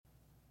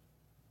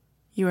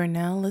You are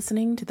now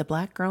listening to the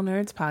Black Girl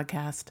Nerds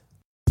podcast.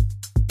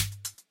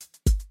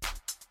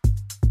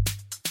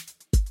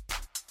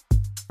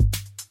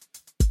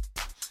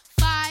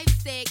 5,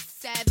 6,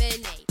 7,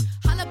 8.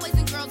 Holla boys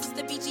and girls, it's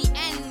the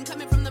BGN.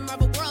 Coming from the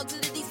Marvel world to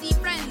the DC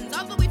friends.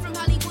 All the way from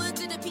Hollywood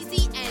to the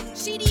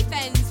PCN. She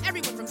defends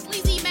everyone from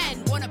sleazy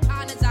men. Won't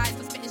apologize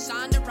for spitting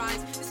Shonda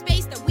rhymes. The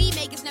space that we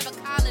make is never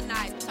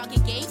colonized.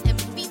 Talking games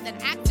and movies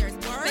and actors.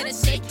 Better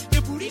shake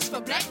your booties for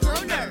Black Girl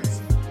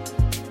Nerds.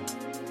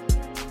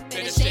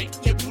 Better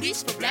shake your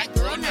booties for Black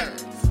Girl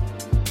Nerds.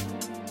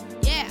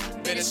 Yeah,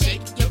 better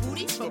shake your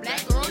booties for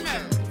Black Girl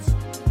Nerds.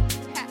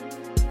 Ha.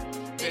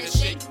 Better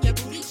shake your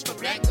booties for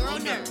Black Girl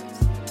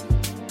Nerds.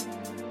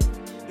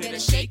 Better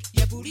shake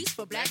your booties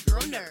for Black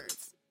Girl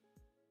Nerds.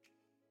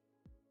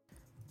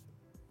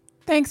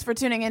 Thanks for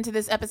tuning into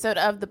this episode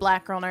of the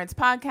Black Girl Nerds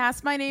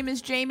podcast. My name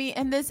is Jamie,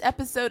 and this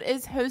episode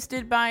is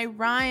hosted by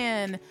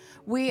Ryan.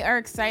 We are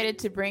excited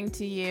to bring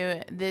to you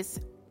this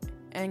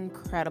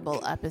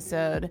incredible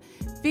episode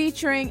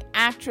featuring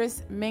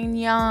actress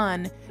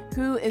Mignon,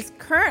 who is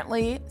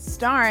currently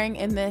starring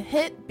in the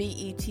hit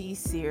BET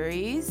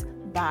series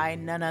by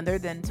none other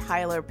than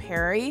Tyler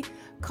Perry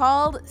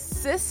called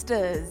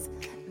Sistas.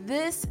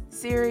 This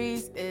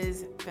series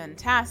is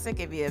fantastic.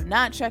 If you have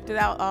not checked it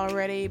out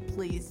already,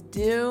 please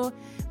do.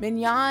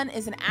 Mignon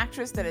is an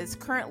actress that is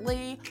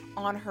currently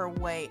on her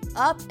way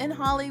up in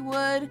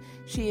Hollywood.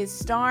 She is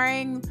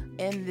starring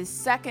in the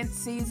second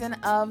season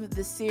of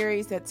the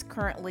series that's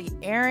currently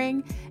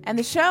airing. And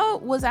the show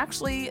was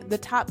actually the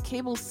top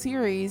cable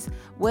series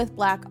with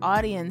Black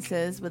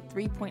audiences with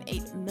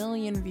 3.8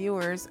 million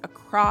viewers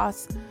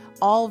across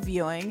all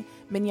viewing.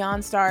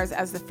 Mignon stars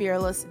as the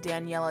fearless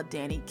Daniela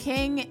Danny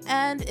King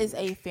and is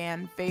a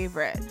fan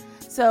favorite.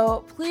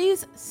 So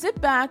please sit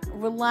back,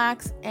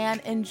 relax,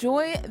 and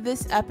enjoy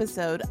this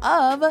episode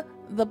of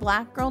the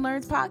Black Girl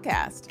Nerds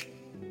podcast.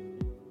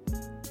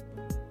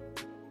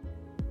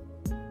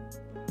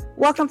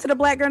 Welcome to the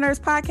Black Girl Nerds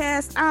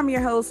podcast. I'm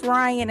your host,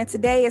 Ryan, and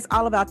today is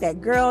all about that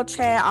girl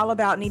chat, all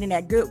about needing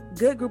that good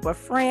group of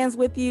friends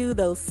with you,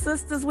 those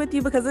sisters with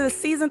you, because it is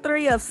season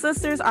 3 of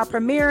Sisters are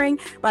premiering.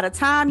 By the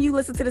time you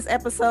listen to this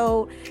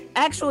episode,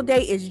 actual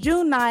date is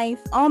June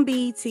 9th on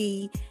BET.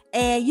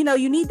 And, you know,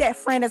 you need that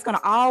friend that's going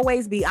to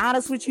always be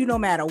honest with you no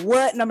matter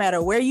what, no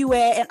matter where you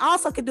at, and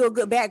also can do a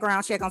good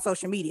background check on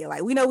social media.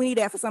 Like, we know we need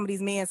that for some of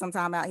these men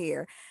sometime out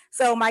here.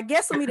 So my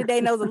guest with me today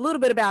knows a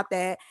little bit about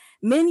that.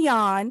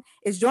 Mignon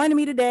is joining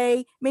me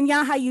today.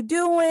 Mignon, how you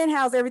doing?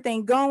 How's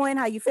everything going?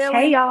 How you feeling?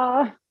 Hey,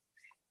 y'all.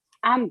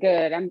 I'm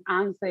good.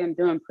 I'm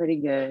doing pretty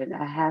good.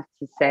 I have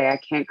to say, I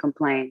can't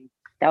complain.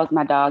 That was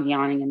my dog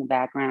yawning in the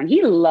background.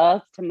 He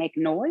loves to make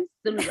noise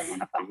as soon as I'm on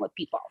the phone with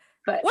people.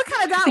 But What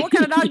kind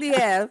of dog do you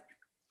have?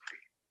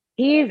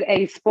 He's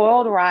a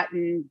spoiled,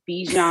 rotten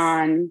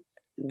Bichon,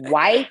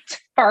 white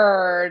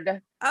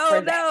furred.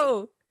 Oh,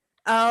 no.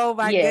 Oh,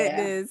 my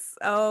goodness.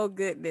 Oh,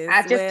 goodness.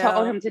 I just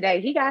told him today,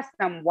 he got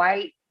some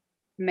white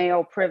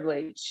male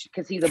privilege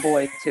because he's a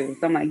boy too.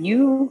 So I'm like,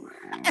 you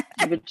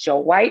with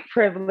your white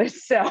privilege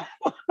self.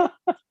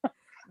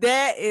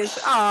 That is,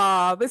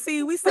 but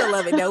see, we still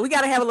love it though. We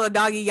got to have a little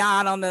doggy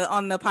yawn on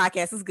the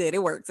podcast. It's good.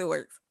 It works.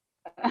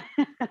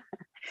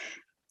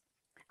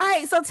 All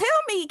right, so tell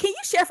me, can you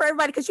share for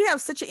everybody, because you have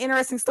such an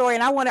interesting story,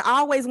 and I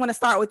always want to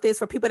start with this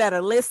for people that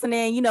are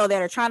listening, you know,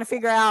 that are trying to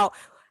figure out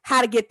how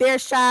to get their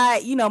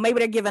shot, you know, maybe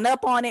they're giving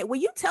up on it. Will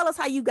you tell us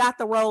how you got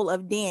the role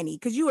of Danny?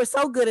 Because you were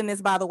so good in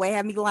this, by the way,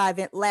 have me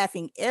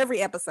laughing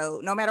every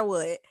episode, no matter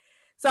what.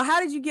 So how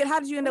did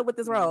you end up with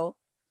this role?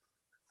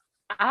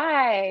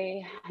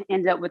 I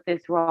ended up with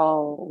this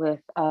role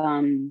with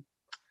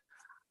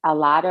a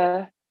lot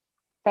of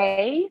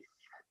faith,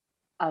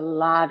 a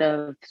lot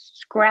of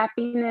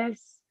scrappiness,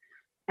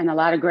 and a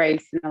lot of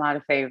grace and a lot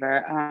of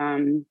favor.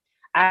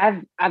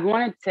 I've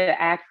wanted to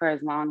act for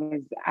as long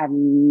as I've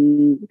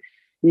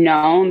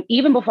known,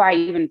 even before I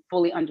even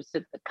fully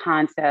understood the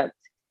concept.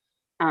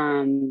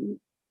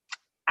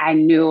 I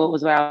knew it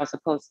was what I was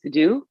supposed to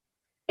do.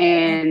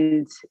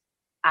 And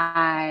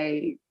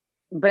I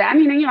put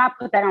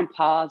that on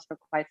pause for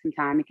quite some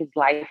time because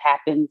life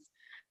happens.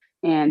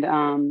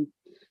 And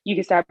you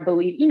can start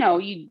believing, you know,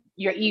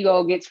 your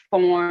ego gets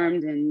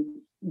formed, and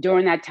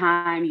during that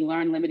time you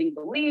learn limiting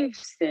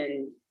beliefs,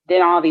 and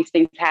then all these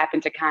things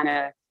happen to kind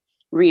of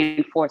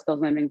reinforce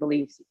those limiting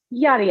beliefs,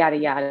 yada yada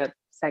yada,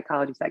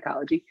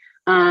 psychology.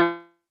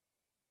 But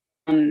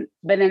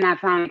then I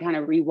finally kind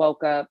of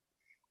woke up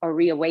or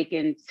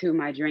reawakened to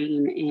my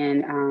dream,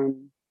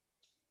 and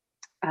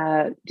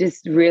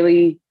just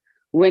really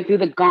went through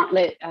the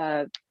gauntlet,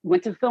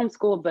 went to film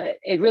school, but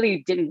it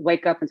really didn't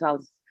wake up until I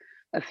was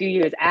a few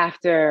years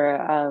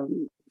after,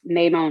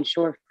 made my own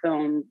short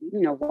film, you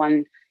know,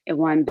 it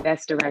won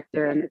Best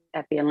Director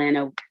at the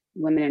Atlanta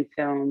Women in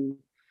Film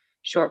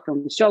Short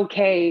Film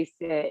Showcase.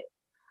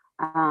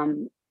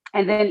 And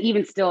then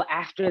even still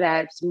after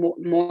that,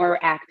 more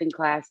acting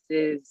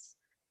classes,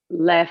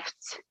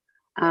 left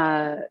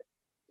my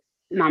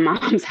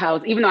mom's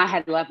house. Even though I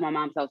had left my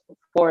mom's house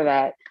before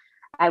that,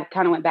 I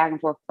kind of went back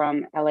and forth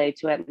from LA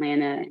to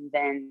Atlanta, and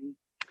then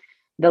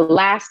the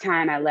last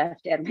time I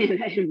left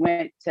Atlanta and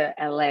went to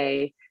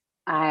LA,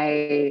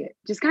 I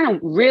just kind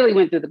of really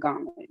went through the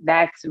gauntlet.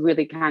 That's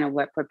really kind of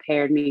what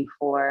prepared me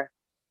for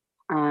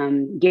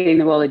getting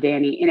the role of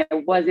Danny. And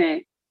it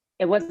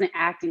wasn't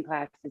acting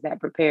classes that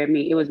prepared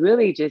me. It was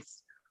really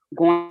just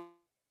going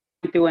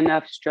through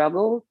enough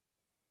struggle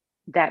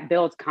that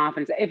builds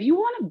confidence. If you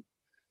want to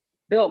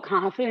build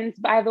confidence,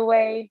 by the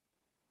way,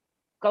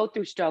 go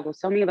through struggle.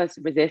 So many of us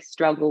resist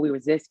struggle. We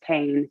resist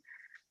pain.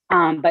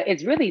 But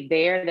it's really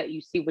there that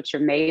you see what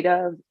you're made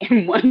of.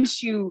 And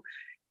once you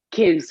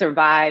can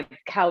survive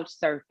couch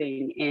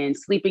surfing and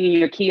sleeping in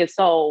your Kia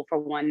Soul for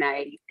one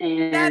night.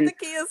 And that's the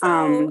Kia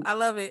Soul. I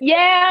love it.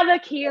 Yeah, the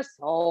Kia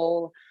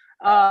Soul.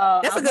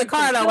 That's a good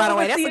car though, by the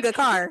way. That's a good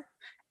car.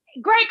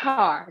 Great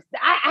car.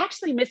 I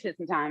actually miss it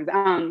sometimes.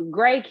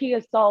 Gray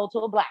Kia Soul to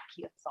a black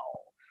Kia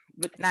Soul.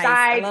 With the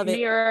side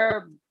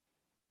mirror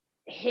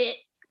hit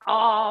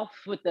off,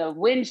 with the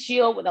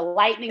windshield with a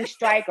lightning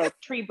strike or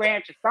tree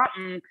branch or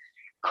something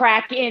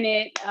crack in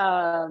it.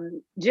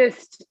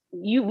 Just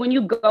when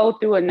you go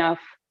through enough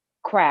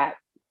crap,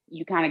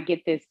 you kind of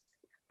get this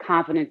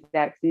confidence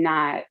that's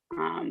not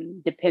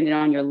dependent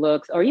on your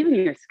looks or even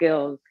your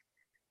skills.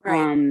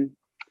 Right.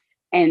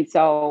 And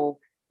so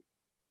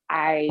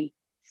I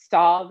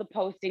saw the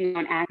posting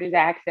on Actors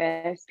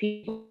Access.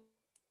 People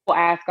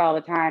ask all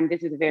the time,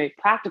 this is a very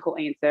practical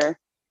answer.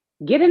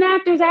 Get an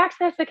Actors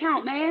Access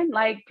account, man.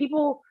 Like,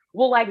 people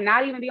will like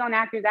not even be on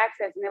Actors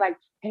Access and they're like,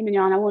 hey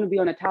Mignon, I want to be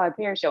on a Tyler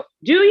Perry show.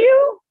 Do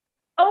you?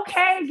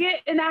 Okay,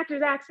 get an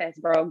Actors Access,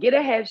 bro. Get a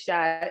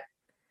headshot.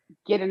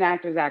 Get an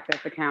Actors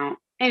Access account.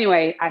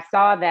 Anyway, I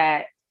saw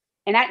that,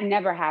 and that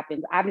never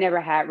happened. I've never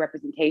had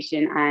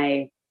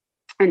representation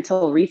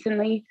until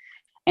recently.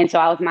 And so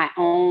I was my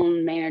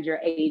own manager,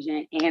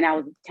 agent, and I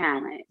was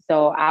talent.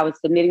 So I was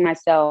submitting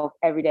myself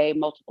every day,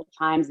 multiple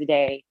times a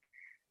day.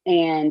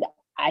 And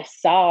I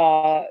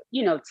saw,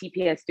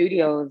 TPS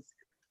Studios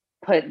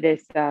put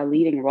this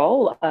leading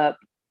role up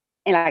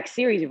and like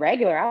series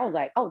regular. I was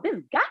like, oh, this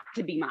got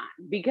to be mine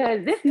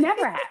because this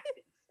never happens.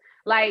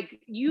 Like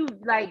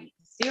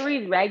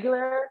series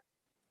regular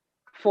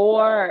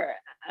for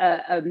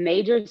a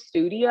major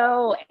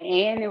studio,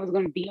 and it was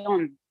going to be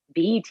on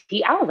BET.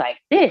 I was like,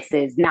 this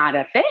is not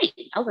a thing.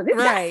 I was like, this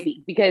got to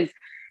be, because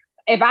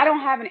if I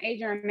don't have an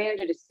agent or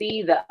manager to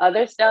see the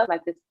other stuff,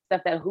 like the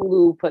stuff that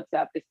Hulu puts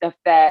up, the stuff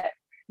that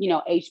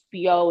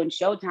HBO and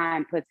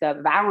Showtime puts up,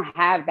 if I don't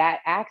have that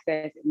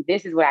access and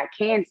this is what I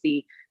can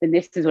see, then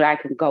this is what I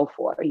can go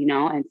for,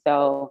 And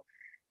so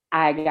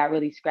I got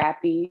really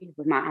scrappy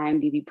with my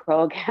IMDb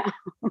Pro account.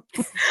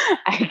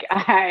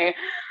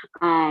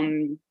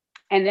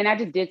 And then I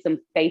just did some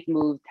faith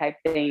move type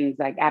things.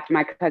 Like after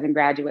my cousin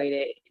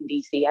graduated in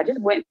DC, I just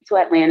went to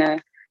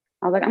Atlanta.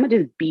 I was like, I'm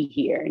gonna just be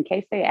here in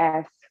case they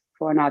ask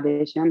for an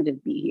audition. I'm gonna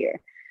just be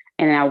here.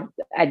 And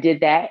I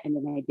did that. And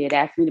then they did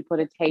ask me to put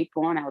a tape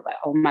on. I was like,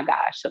 oh my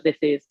gosh, so this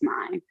is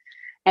mine.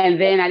 And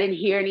then I didn't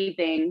hear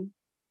anything.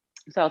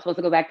 So I was supposed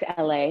to go back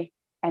to LA.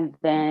 And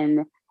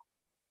then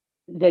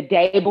the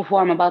day before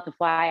I'm about to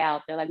fly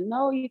out, they're like,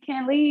 no, you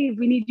can't leave.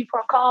 We need you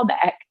for a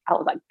callback. I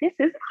was like, this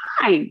is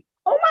mine.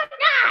 Oh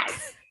my God.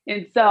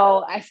 And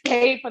so I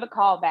stayed for the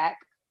callback,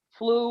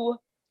 flew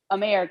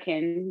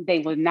American. They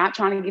were not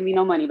trying to give me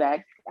no money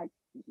back,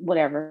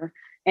 whatever.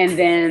 And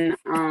then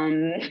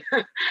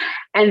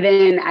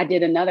I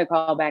did another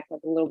callback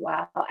like a little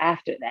while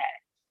after that.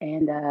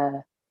 And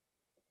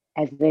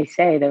as they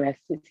say, the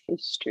rest is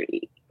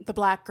history. The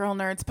Black Girl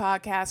Nerds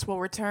podcast will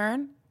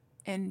return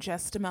in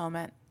just a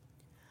moment.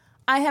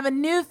 I have a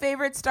new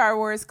favorite Star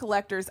Wars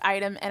collector's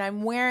item, and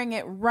I'm wearing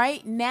it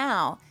right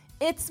now.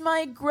 It's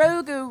my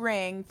Grogu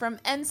ring from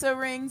Enso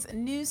Rings'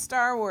 new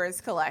Star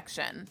Wars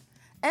collection.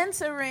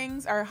 Enso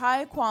rings are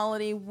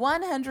high-quality,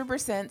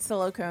 100%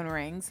 silicone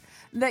rings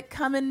that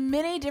come in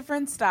many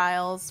different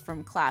styles,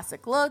 from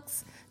classic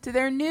looks to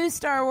their new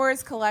Star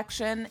Wars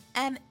collection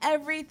and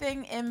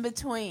everything in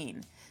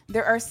between.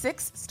 There are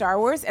 6 Star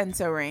Wars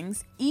Enso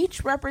rings,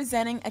 each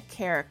representing a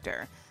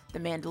character: The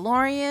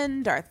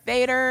Mandalorian, Darth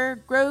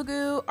Vader,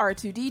 Grogu,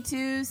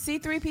 R2-D2,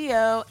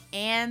 C-3PO,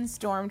 and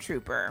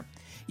Stormtrooper.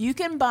 You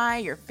can buy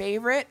your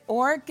favorite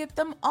or get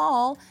them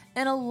all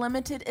in a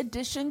limited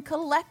edition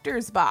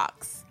collector's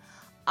box.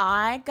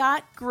 I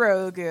got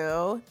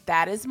Grogu.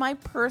 That is my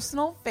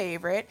personal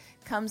favorite.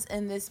 Comes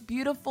in this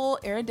beautiful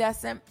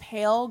iridescent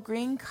pale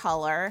green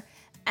color.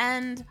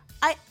 And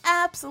I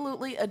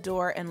absolutely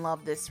adore and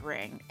love this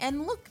ring.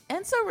 And look,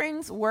 Enso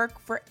rings work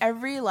for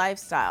every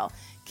lifestyle.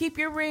 Keep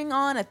your ring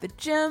on at the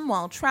gym,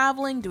 while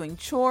traveling, doing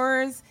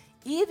chores,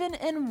 even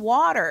in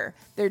water.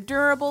 They're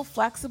durable,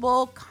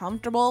 flexible,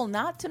 comfortable,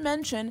 not to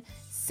mention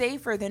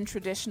safer than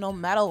traditional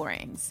metal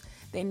rings.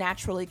 They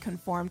naturally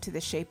conform to the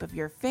shape of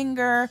your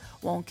finger,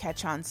 won't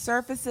catch on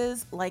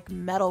surfaces like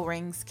metal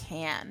rings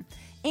can.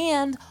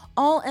 And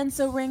all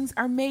Enso rings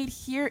are made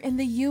here in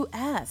the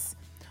US.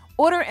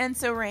 Order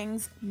Enso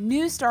Rings'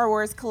 new Star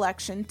Wars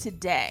collection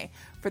today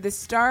for the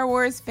Star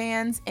Wars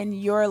fans in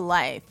your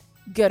life.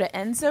 Go to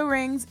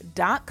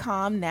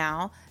ensorings.com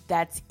now,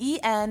 that's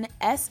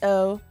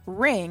ENSO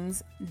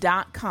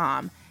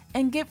rings.com,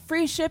 and get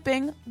free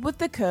shipping with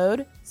the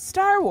code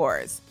Star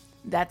Wars.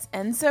 That's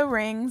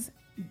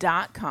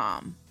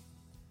ensorings.com.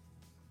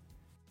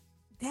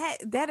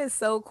 That is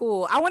so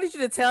cool. I wanted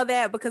you to tell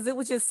that because it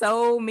was just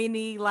so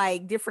many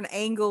like different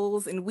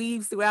angles and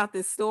weaves throughout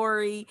this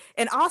story.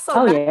 And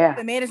also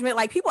the management,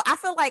 like people, I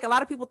feel like a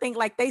lot of people think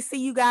like they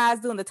see you guys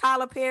doing the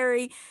Tyler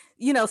Perry,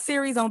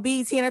 series on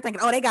BET and they're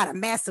thinking, oh, they got a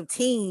massive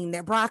team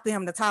that brought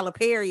them to Tyler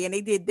Perry and they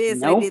did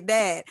this and they did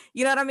that.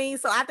 You know what I mean?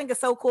 So I think it's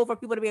so cool for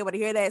people to be able to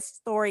hear that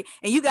story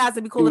and you guys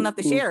would be cool enough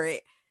to share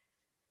it.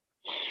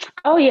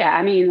 Oh yeah.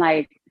 I mean,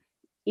 like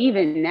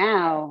even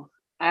now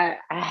I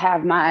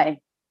have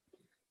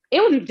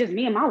it was just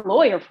me and my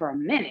lawyer for a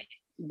minute.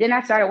 Then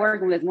I started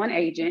working with one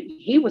agent.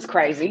 He was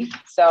crazy.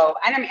 So,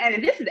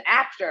 and this is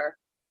after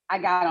I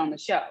got on the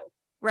show.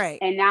 Right.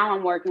 And now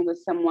I'm working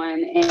with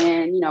someone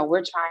and,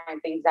 we're trying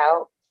things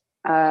out,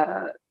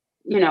 but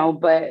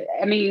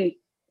I mean,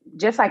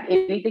 just like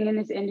anything in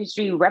this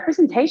industry,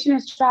 representation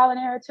is trial and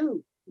error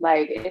too.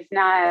 Like it's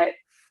not,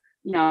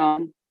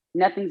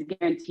 nothing's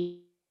guaranteed.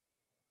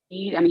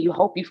 I mean, you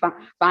hope you find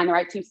the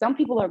right team. Some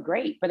people are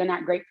great, but they're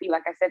not great for you.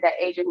 Like I said, that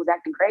agent was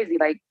acting crazy.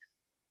 Like,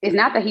 it's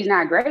not that he's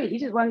not great. He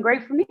just wasn't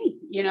great for me,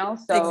 So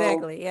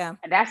exactly, yeah.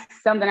 That's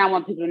something I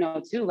want people to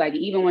know too. Like,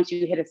 even once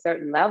you hit a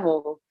certain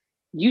level,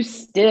 you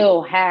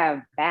still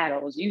have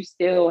battles. You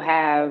still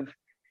have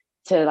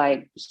to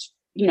fight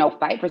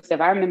for stuff.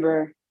 I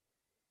remember,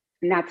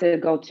 not to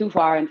go too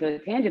far into a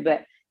tangent,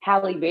 but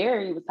Halle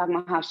Berry was talking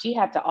about how she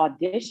had to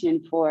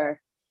audition for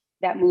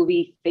that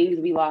movie Things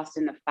We Lost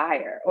in the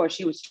Fire, or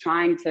she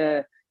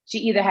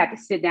either had to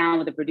sit down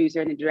with the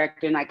producer and the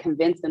director and like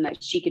convince them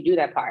that she could do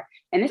that part.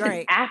 And this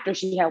is after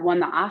she had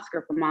won the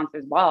Oscar for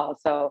Monsters Ball.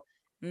 So,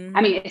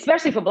 I mean,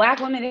 especially for Black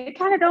women, it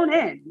kind of don't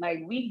end. Like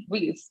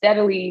we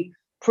steadily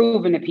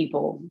proving to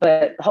people,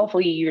 but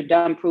hopefully you're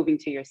done proving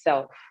to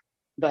yourself.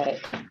 But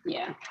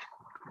yeah.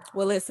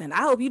 Well, listen,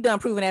 I hope you're done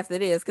proving after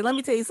this. Because let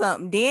me tell you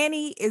something.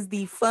 Danny is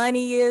the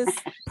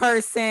funniest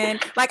person.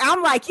 Like,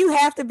 I'm like, you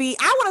have to be.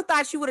 I would have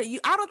thought you would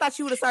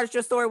have started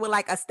your story with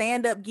like a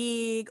stand-up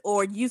gig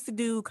or used to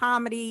do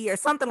comedy or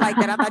something like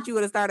that. I thought you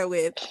would have started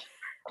with.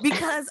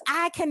 Because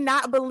I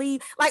cannot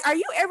believe, like, are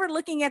you ever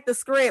looking at the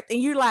script and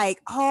you're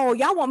like, oh,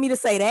 y'all want me to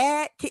say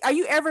that? Are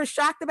you ever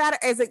shocked about it?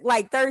 As it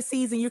like third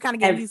season, you're kind of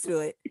getting used to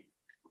it?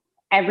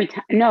 Every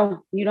time.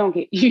 No, you don't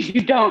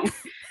you don't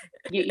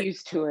get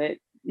used to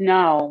it.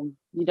 No,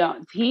 you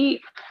don't. I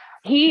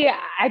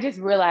just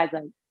realized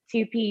like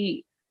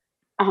TP,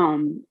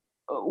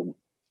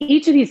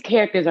 each of these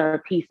characters are a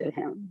piece of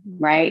him,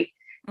 right?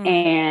 Mm-hmm.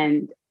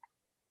 And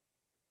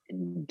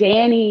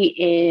Danny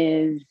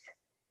is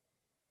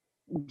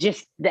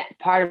just that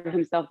part of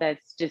himself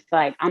that's just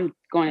like, I'm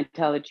going to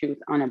tell the truth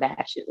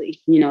unabashedly.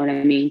 You know what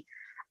I mean?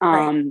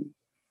 Right.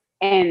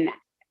 And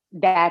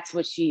that's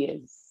what she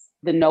is,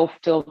 the no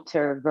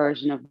filter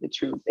version of the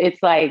truth.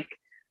 It's like,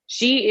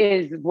 she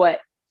is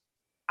what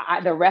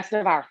the rest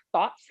of our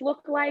thoughts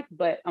look like,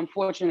 but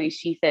unfortunately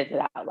she says it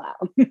out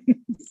loud.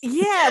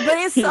 Yeah, but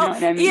it's so,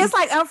 I mean? It's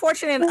like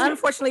unfortunate and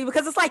unfortunately,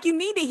 because it's like, you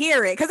need to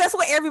hear it because that's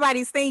what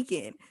everybody's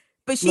thinking.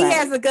 But she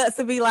has the guts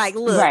to be like,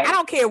 look, I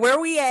don't care where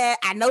we at.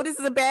 I know this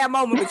is a bad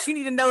moment, but you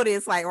need to know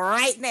this like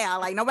right now.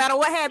 Like no matter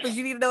what happens,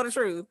 you need to know the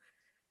truth.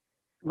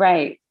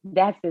 Right.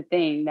 That's the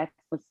thing. That's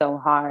what's so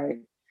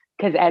hard.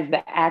 Because as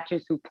the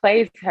actress who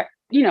plays her,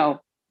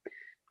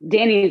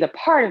 Danny is a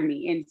part of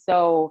me. And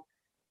so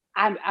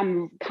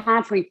I'm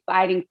constantly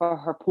fighting for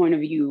her point of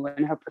view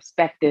and her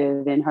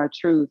perspective and her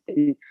truth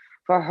and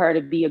for her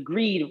to be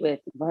agreed with,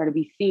 for her to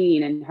be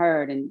seen and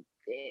heard and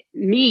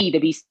me to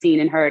be seen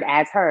and heard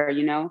as her,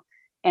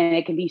 and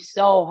it can be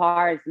so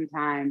hard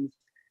sometimes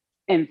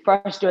and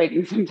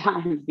frustrating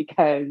sometimes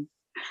because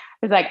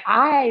it's like,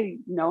 I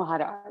know how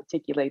to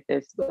articulate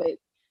this, but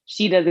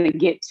she doesn't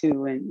get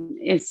to, and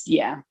it's,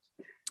 Yeah,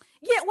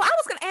 well, I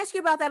was going to ask you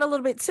about that a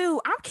little bit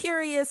too. I'm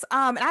curious.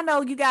 And I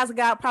know you guys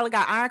probably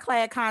got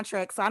ironclad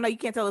contracts, so I know you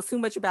can't tell us too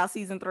much about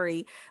season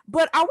 3.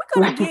 But are we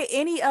going to get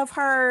any of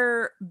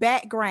her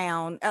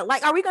background?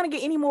 Like, are we going to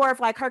get any more of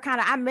like her kind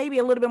of, maybe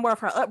a little bit more of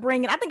her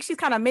upbringing? I think she's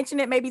kind of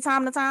mentioned it maybe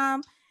time to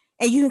time,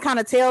 and you can kind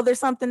of tell there's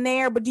something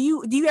there. But do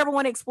you ever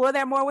want to explore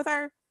that more with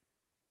her?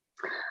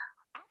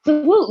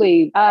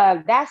 Absolutely.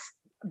 That's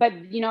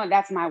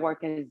my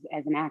work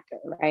as an actor,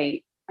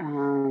 right?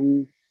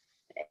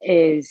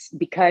 Is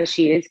because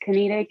she is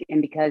comedic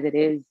and because it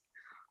is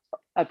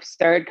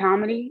absurd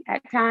comedy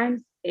at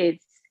times.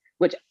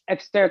 Which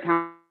absurd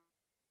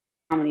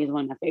comedy is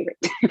one of my favorite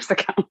types of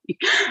comedy.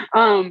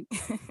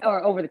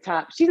 Or over the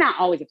top. She's not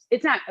always.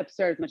 It's not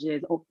absurd as much as it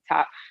is over the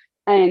top.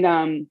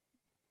 And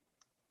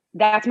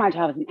that's my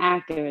job as an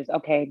actor is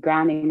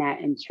grounding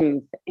that in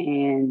truth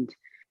and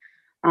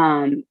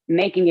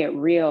making it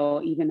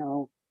real, even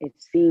though it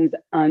seems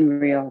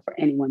unreal for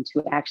anyone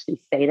to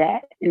actually say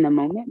that in the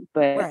moment.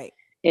 But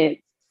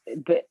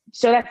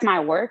so that's my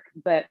work.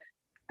 But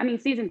I mean,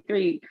 season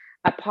 3,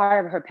 a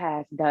part of her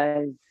past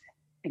does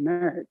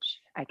emerge.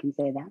 I can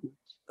say that much.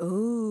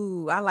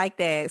 Ooh, I like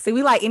that. See,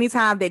 we like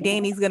anytime that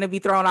Danny's gonna be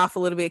thrown off a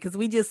little bit because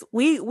we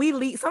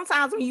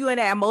sometimes when you in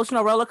that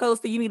emotional roller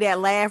coaster, you need that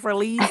laugh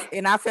release.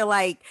 And I feel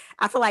like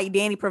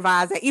Danny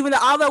provides that. Even though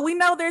although we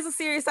know there's a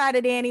serious side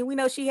of Danny, we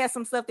know she has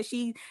some stuff that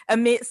she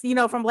admits,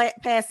 from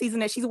past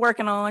season that she's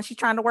working on. She's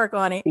trying to work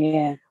on it.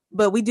 Yeah.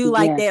 But we do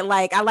like Yeah. that.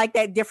 Like I like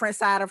that different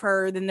side of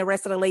her than the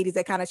rest of the ladies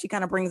that she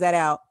kind of brings that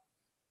out.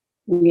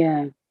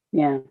 Yeah.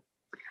 Yeah.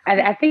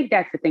 I think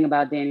that's the thing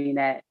about Danny,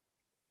 that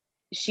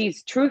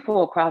she's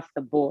truthful across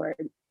the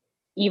board,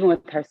 even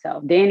with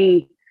herself.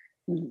 Danny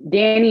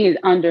is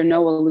under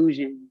no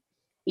illusion,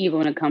 even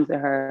when it comes to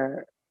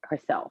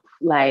herself.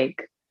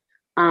 Like,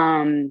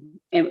 and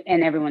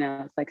everyone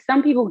else. Like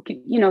some people,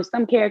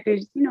 some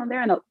characters,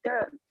 they're a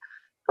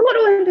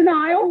little in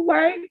denial,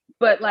 right?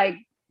 But like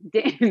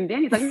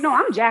Danny's like, no,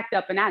 I'm jacked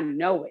up and I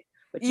know it.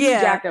 But you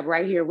jacked up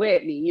right here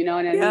with me, you know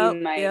what I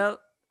mean? Like,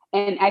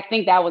 and I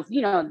think that was,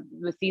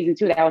 the season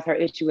 2, that was her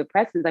issue with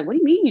Preston. Like, what do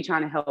you mean you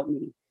trying to help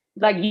me?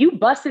 Like, you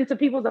bust into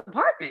people's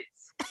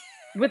apartments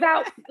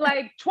without,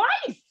 like,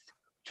 twice.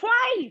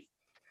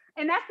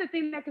 And that's the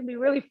thing that can be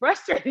really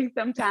frustrating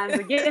sometimes,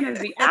 again, as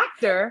the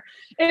actor,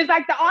 is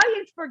like the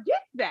audience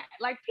forgets that.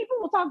 Like, people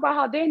will talk about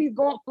how Danny's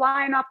going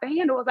flying off the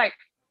handle. It's like,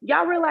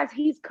 y'all realize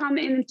he's come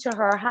into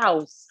her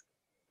house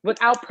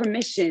without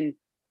permission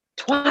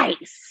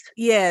twice.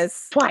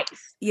 Yes.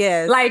 Twice.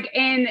 Yes. Like,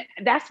 and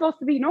that's supposed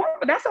to be normal.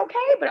 That's okay.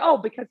 But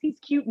because he's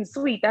cute and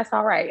sweet, that's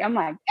all right. I'm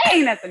like,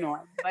 dang, that's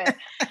annoying.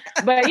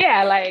 But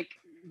yeah, like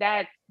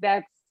that's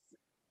that's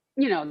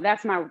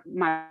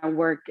my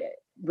work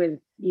with,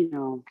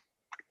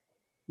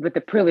 with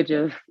the privilege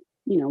of,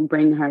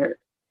 bringing her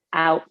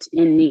out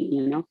in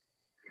me,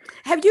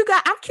 I'm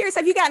curious,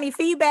 have you got any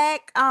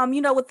feedback,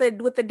 with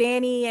the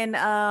Danny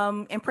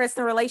and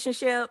Preston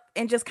relationship,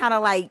 and just kind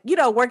of like,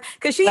 work,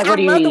 because like, what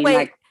do you mean? The way,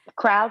 like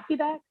crowd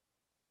feedback?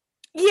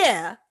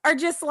 Yeah. Or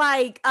just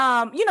like,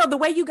 the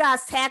way you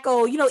guys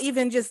tackle,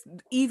 even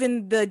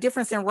the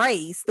difference in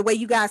race, the way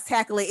you guys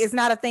tackle it is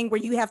not a thing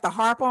where you have to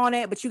harp on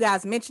it, but you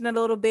guys mention it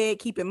a little bit,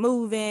 keep it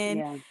moving.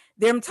 Yeah.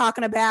 Them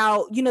talking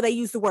about, they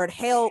use the word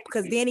help,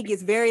 because Danny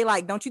gets very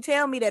like, don't you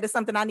tell me that it's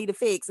something I need to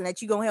fix and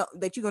that you're going to help,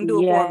 that you're going to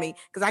do it for me,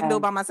 because I can do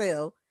it by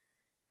myself.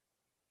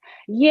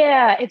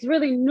 Yeah, it's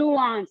really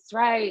nuanced,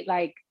 right?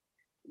 Like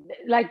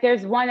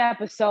there's one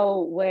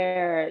episode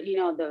where,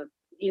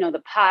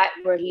 the pot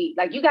where he,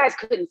 like, you guys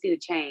couldn't see the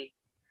chain,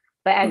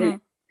 but as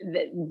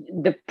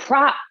the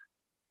prop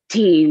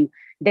team,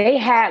 they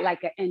had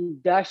like an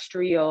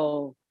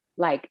industrial,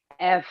 like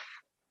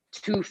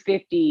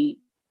F-250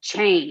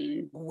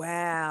 chain.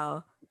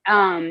 Wow.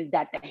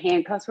 That the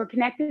handcuffs were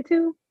connected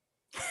to.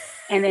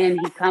 And then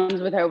he comes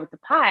with her with the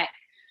pot.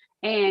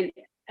 And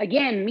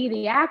again, me,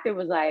 the actor,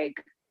 was like,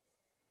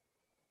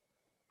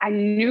 I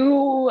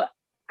knew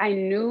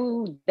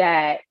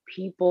that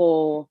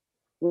people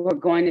were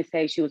going to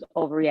say she was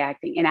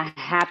overreacting. And I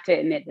have to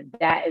admit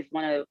that's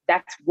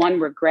one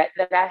regret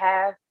that I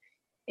have,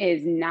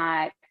 is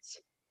not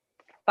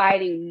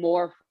fighting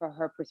more for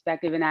her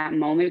perspective in that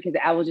moment, because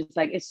I was just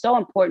like, it's so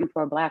important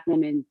for a Black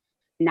woman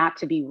not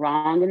to be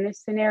wrong in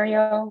this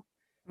scenario,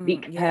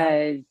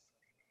 because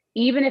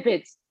even if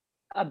it's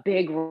a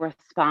big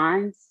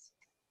response,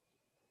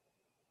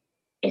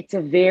 it's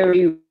a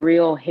very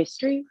real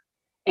history.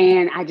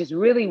 And I just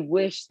really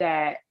wish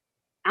that,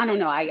 I don't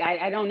know,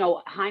 I don't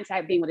know,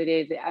 hindsight being what it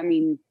is. I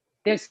mean,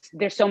 there's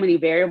so many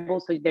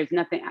variables, so there's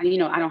nothing, I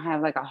don't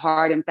have like a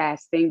hard and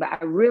fast thing, but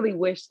I really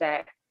wish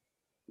that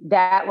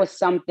was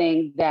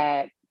something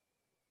that,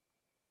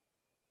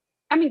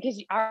 I mean,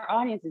 because our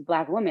audience is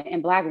Black women,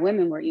 and Black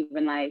women were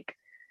even like,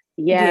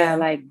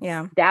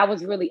 that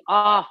was really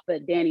off,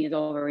 but Danny is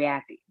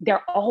overreacting.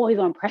 They're always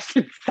on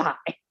Preston's side.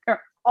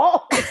 They're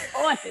always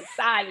on his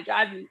side. It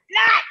drives me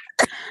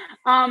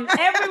nuts.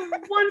 Every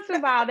once in a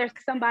while, there's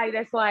somebody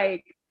that's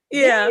like,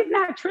 he's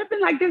not tripping.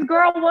 Like, this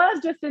girl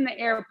was just in the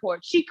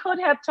airport. She could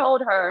have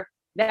told her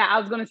that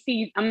I'm going to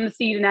see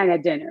you tonight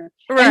at dinner.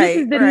 Right.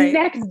 And this is the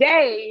next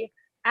day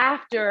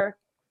after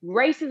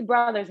racist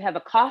brothers have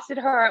accosted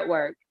her at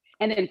work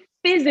and then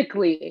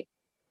physically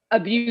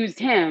abused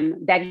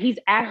him, that he's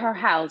at her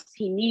house,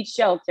 he needs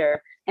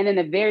shelter. And then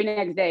the very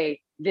next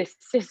day, this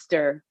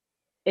sister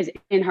is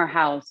in her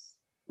house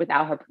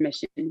without her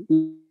permission.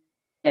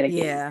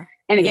 Yeah.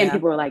 And again,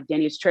 people were like,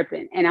 Danny is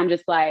tripping. And I'm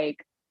just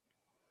like,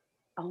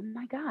 oh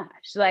my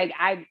gosh. Like,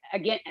 as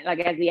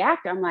the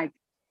actor, I'm like,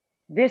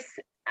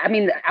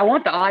 I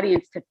want the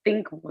audience to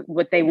think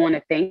what they want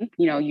to think.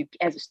 You,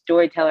 as a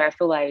storyteller, I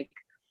feel like,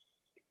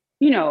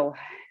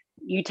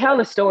 you tell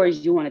the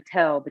stories you want to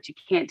tell, but you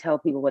can't tell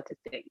people what to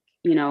think,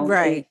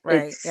 Right.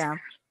 Yeah.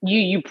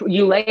 You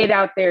lay it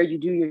out there, you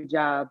do your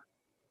job,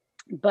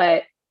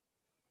 and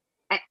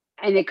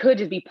it could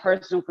just be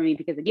personal for me,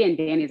 because again,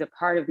 Danny is a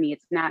part of me.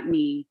 It's not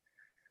me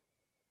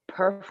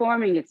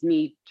performing, it's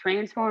me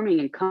transforming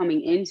and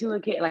coming into a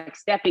kid, like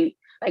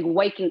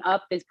waking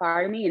up this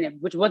part of me,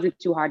 which wasn't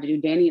too hard to do.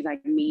 Danny is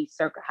like me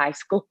circa high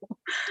school.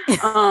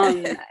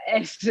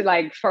 It's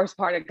like first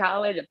part of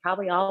college,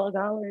 probably all of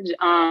college.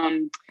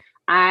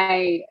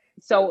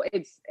 so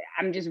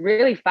I'm just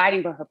really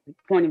fighting for her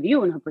point of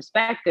view and her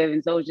perspective.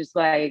 And so it's just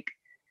like,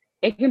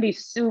 it can be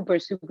super,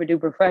 super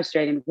duper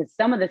frustrating because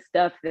some of the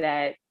stuff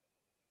that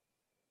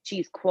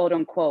she's quote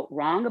unquote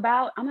wrong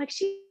about, I'm like,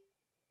 she's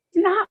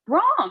not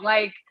wrong.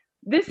 Like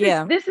this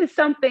is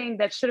something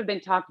that should have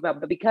been talked about,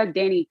 but because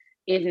Danny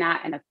is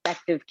not an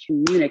effective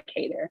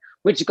communicator,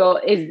 which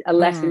is a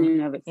lesson in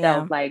and of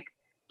itself. Like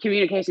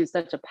communication is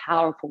such a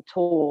powerful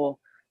tool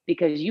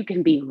because you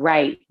can be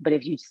right, but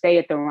if you say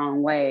it the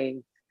wrong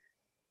way,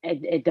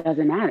 it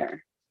doesn't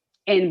matter.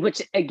 And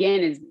which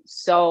again is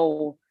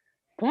so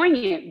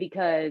poignant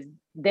because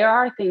there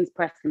are things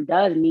Preston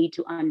does need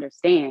to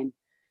understand,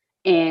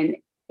 and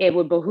it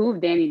would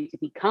behoove Danny to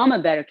become a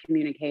better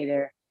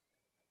communicator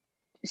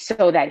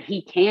so that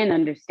he can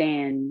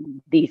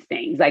understand these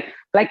things. Like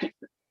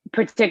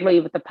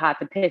particularly with the pot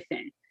the piss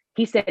in.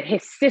 He said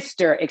his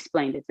sister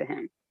explained it to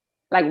him.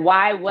 Like,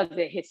 why was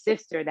it his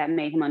sister that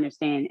made him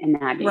understand and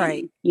not Danny?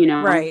 Right. You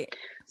know? Right.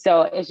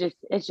 So it's just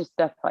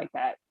stuff like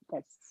that.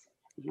 That's,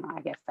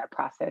 I guess that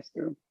process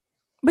through.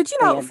 But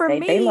for me,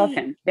 they love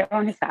him. They're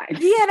on his side.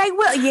 Yeah, they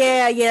will.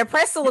 Yeah.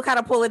 Preston will kind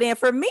of pull it in.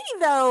 For me,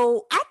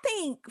 though, I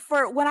think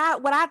for what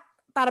I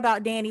thought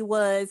about Danny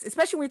was,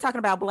 especially when we're talking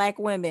about Black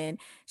women,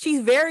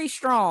 she's very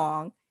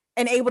strong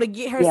and able to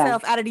get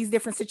herself out of these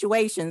different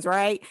situations,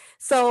 right?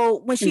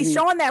 So when she's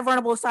showing that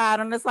vulnerable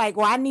side, and it's like,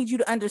 well, I need you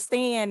to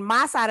understand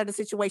my side of the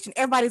situation.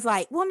 Everybody's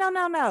like, well,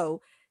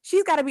 no.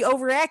 She's got to be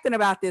overacting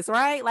about this,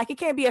 right? Like it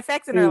can't be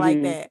affecting her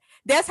like that.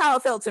 That's how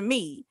it felt to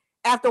me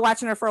after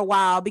watching her for a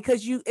while,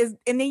 because and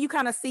then you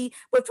kind of see,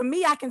 but for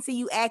me, I can see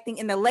you acting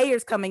in the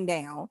layers coming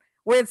down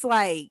where it's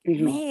like,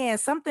 man,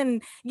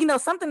 something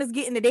is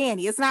getting to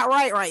Danny. It's not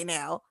right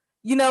now.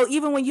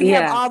 Even when you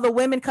have all the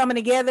women coming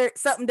together,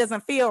 something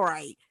doesn't feel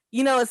right.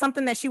 It's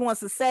something that she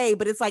wants to say,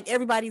 but it's like,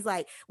 everybody's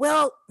like,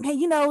 well,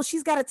 man,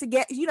 she's got it to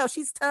get,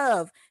 she's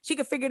tough. She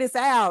can figure this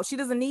out. She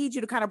doesn't need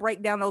you to kind of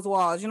break down those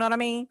walls. You know what I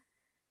mean?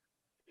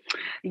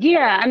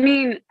 Yeah. I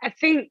mean,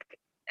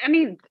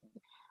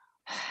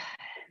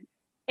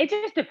 it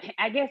just depends.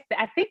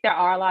 I think there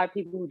are a lot of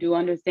people who do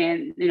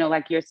understand,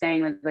 like you're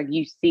saying, like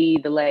you see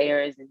the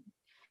layers and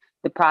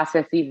the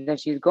processes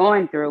that she's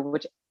going through,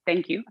 which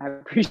thank you. I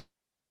appreciate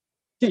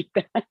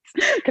that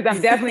because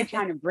I'm definitely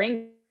trying to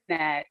bring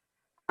that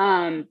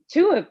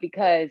to it,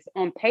 because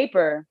on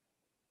paper,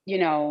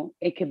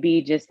 it could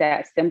be just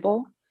that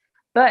simple,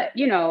 but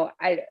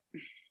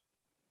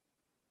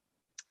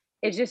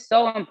it's just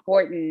so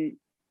important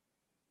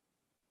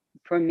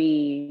for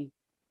me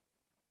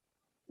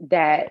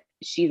that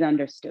she's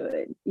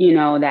understood,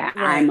 that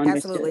I'm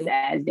understood absolutely.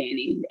 As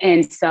Danny.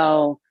 And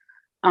so,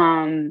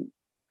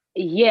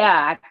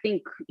 I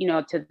think,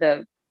 to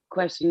the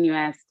question you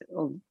asked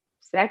a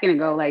second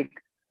ago, like,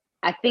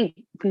 I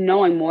think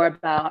knowing more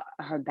about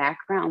her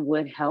background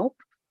would help.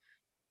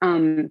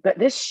 But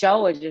this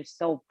show is just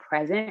so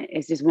present.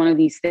 It's just one of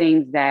these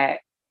things that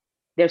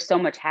there's so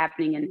much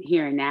happening in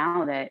here and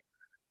now that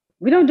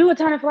we don't do a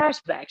ton of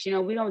flashbacks.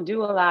 We don't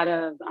do a lot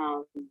of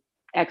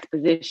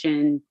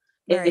exposition.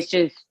 Right. It's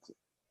just,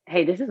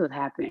 hey, this is what's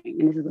happening,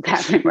 and this is what's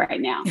happening right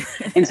now.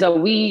 And so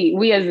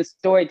we as the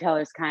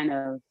storytellers kind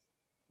of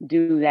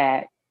do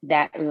that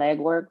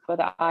legwork for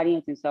the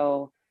audience, and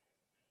so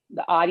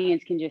the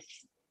audience can just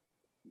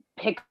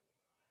pick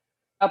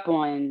up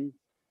on,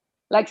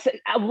 like, so,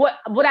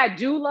 what I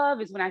do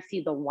love is when I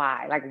see the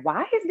why. Like,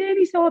 why is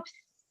Danny so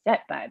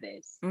upset by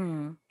this?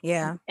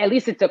 Yeah. At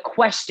least it's a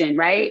question,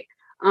 right?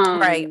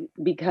 Right.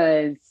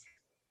 Because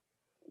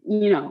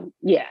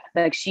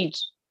like she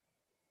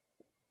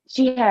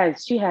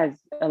has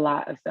a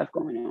lot of stuff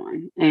going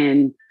on,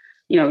 and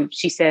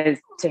she says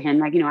to him,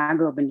 like, I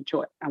grew up in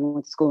Detroit. I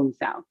went to school in the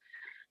South,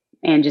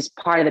 and just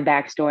part of the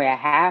backstory I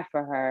have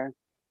for her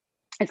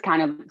is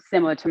kind of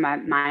similar to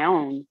my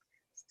own.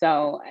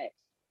 So,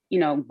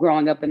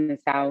 growing up in the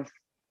South,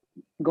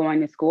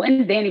 going to school,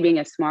 and Danny being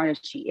as smart as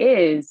she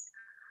is,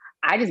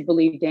 I just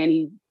believe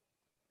Danny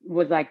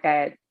was like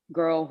that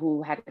girl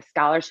who had a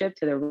scholarship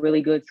to the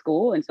really good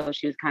school, and so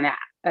she was kind of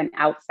an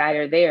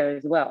outsider there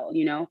as well,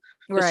 So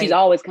right. She's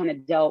always kind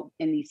of dealt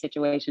in these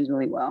situations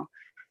really well.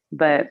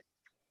 But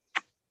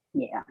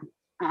yeah,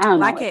 I don't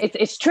know.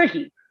 It's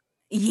tricky.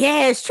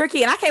 Yeah, it's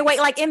tricky, and I can't wait.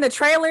 Like in the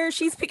trailer,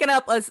 she's picking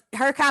up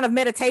her kind of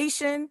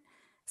meditation,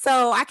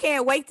 so I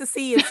can't wait to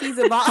see if she's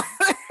evolved.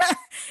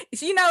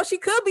 She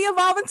could be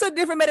evolving to a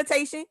different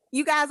meditation.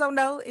 You guys don't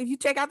know if you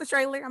check out the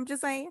trailer. I'm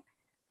just saying.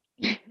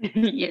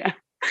 Yeah.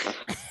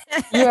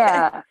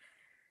 Yeah.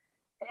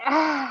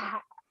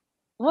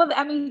 Well,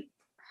 I mean,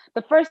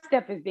 the first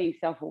step is being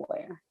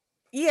self-aware.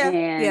 Yeah.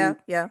 And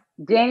yeah.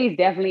 Danny's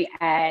definitely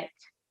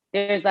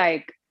there's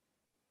like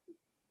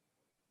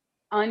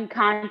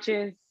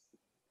unconscious.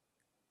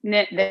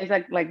 There's there's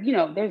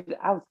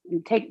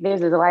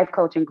a life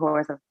coaching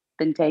course I've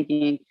been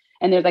taking,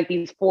 and there's like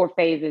these 4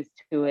 phases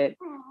to it,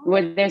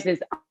 where there's this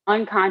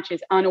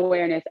unconscious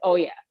unawareness. Oh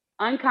yeah.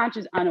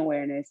 Unconscious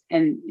unawareness,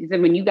 and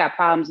when you got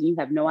problems and you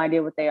have no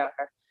idea what they are,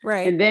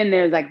 right? And then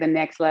there's like the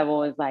next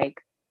level is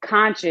like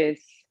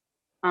conscious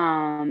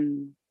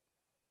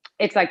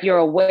it's like you're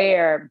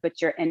aware,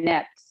 but you're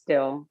inept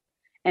still.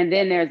 And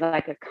then there's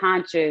like a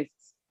conscious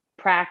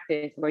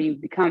practice where you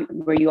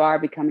are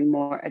becoming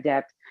more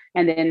adept.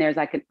 And then there's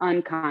like an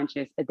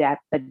unconscious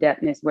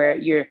adeptness where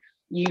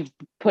you've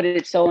put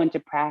it so into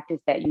practice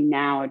that you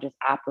now are just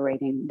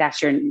operating.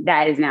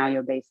 That is now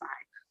your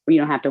baseline where you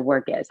don't have to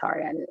work as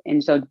hard at it.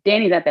 And so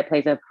Danny's at that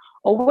place of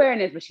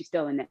awareness, but she's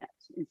still inept.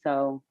 And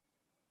so,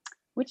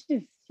 which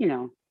is,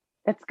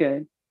 that's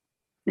good.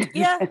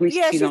 Yeah,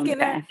 she's getting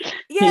there.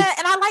 Yeah,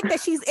 and I like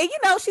that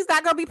she's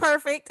not gonna be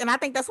perfect, and I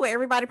think that's what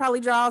everybody probably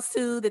draws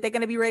to, that they're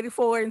gonna be ready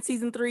for in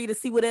season 3 to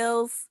see what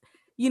else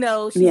she's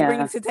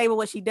bringing to the table,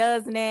 what she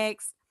does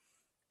next.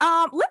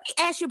 Let me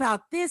ask you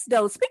about this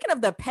though. Speaking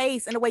of the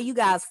pace and the way you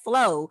guys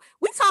flow,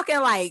 we talking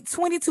like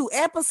 22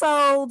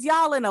 episodes,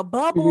 y'all in a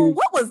bubble. Mm-hmm.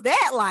 What was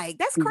that like?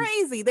 That's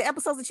crazy. The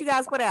episodes that you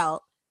guys put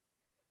out.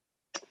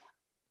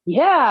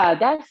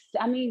 Yeah,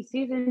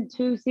 season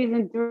 2,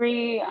 season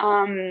 3,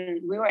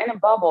 we were in a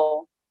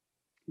bubble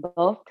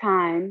both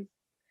times.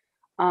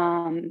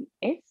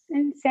 It's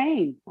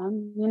insane.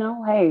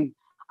 Hey,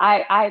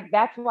 I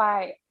that's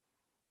why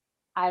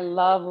I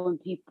love when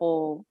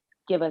people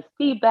give us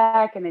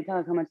feedback and they tell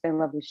us how much they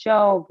love the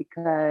show,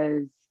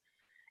 because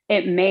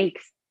it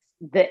makes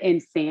the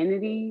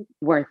insanity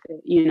worth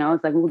it.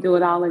 It's like, we'll do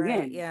it all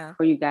again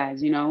for you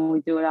guys. We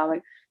do it all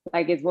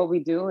like it's what we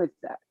do. It's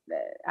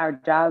our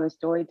job as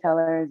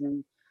storytellers,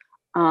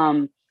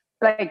 and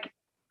like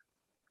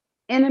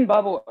in a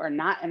bubble or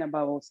not in a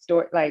bubble,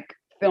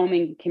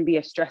 filming can be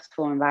a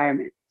stressful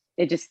environment.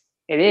 It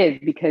is,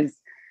 because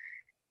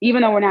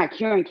even though we're not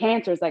curing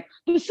cancer, it's like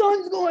the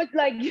sun's going,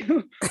 like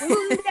we're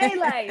losing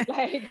daylight.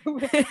 Like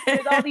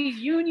there's all these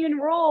union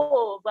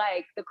rules.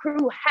 Like the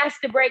crew has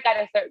to break at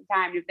a certain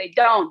time. If they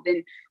don't,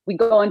 then we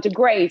go into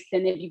grace.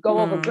 And if you go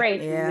over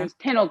grace, then there's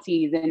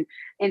penalties.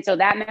 And so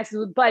that messes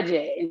with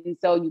budget. And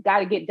so you got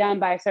to get done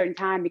by a certain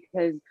time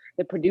because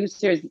the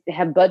producers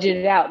have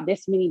budgeted out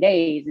this many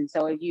days. And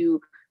so if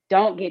you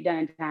don't get done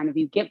in time, if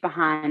you get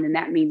behind, then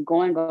that means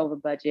going over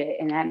budget,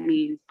 and that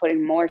means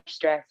putting more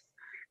stress.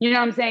 You know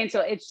what I'm saying?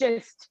 So it's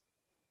just,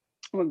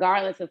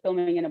 regardless of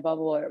filming in a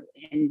bubble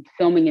and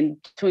filming in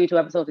 22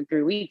 episodes in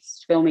 3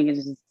 weeks, filming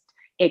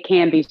it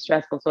can be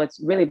stressful. So it's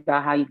really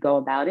about how you go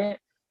about it.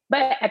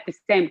 But at the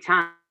same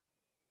time,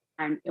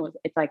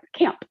 it's like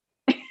camp,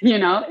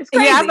 It's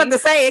crazy, I was about to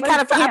say, it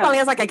kind of probably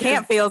has like a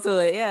camp feel to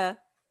it. Yeah.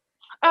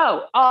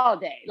 Oh, all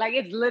day. Like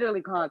it's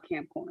literally called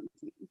Camp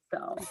Quarantine.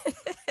 So,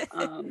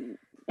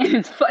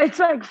 it's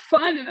like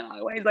fun in a lot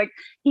of ways. Like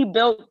he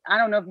built, I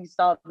don't know if you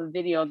saw the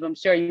videos, but I'm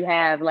sure you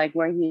have, like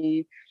where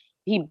he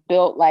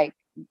built like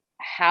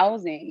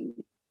housing,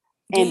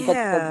 and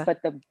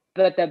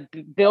but the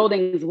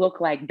buildings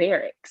look like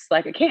barracks,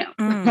 like a camp.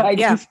 But like,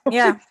 it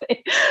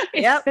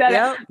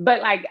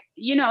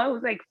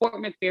was like Fort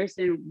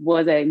McPherson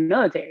was a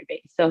military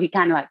base, so he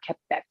kind of like kept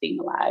that theme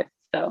alive.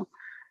 So,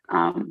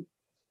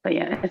 but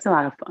yeah, it's a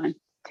lot of fun.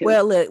 Too.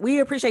 Well, look, we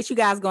appreciate you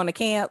guys going to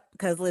camp,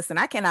 because listen,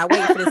 I cannot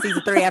wait for this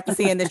season 3 after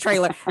seeing this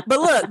trailer. But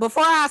look,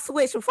 before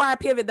I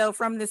pivot though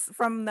from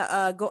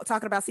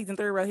talking about season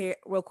 3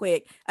 real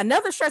quick,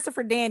 another stressor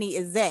for Danny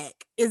is Zach.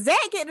 Is Zach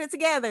getting it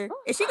together?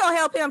 Is she gonna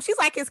help him? She's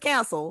like his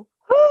counsel.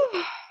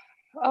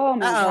 Oh my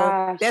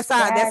gosh, that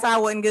side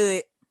wasn't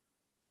good.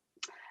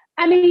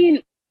 I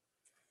mean,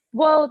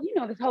 well,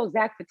 this whole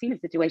Zach Fatima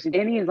situation,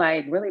 Danny is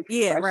like really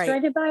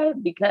frustrated by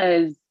it,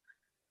 because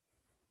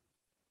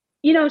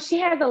she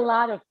has a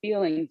lot of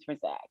feelings for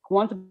Zach.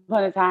 Once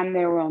upon a time,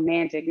 they were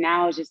romantic.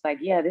 Now it's just like,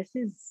 yeah, this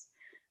is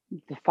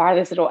the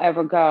farthest it'll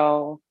ever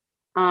go.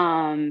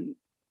 Now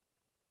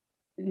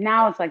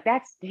it's like,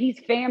 he's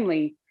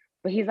family,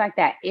 but he's like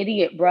that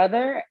idiot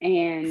brother.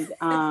 And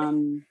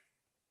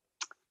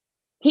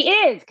he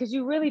is, because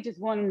you really just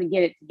want him to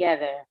get it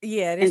together.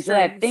 Yeah, and so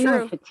that thing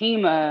with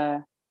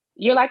Fatima,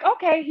 you're like,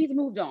 okay, he's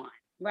moved on,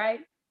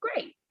 right?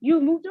 Great,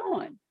 you moved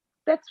on.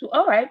 That's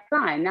all right,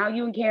 fine. Now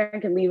you and Karen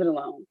can leave it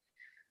alone.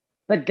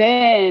 But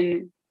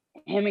then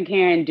him and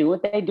Karen do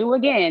what they do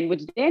again,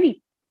 which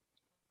Danny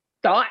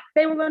thought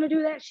they were going to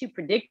do that. She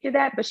predicted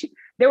that. But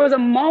there was a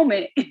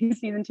moment in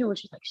season 2 where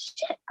she's like,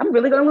 shit, I'm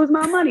really going to lose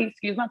my money.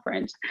 Excuse my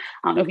French.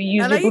 I don't know if you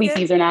use your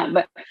bleepies or not.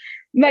 But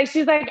like,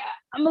 she's like,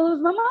 I'm going to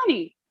lose my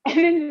money. And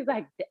then she's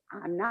like,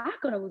 I'm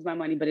not going to lose my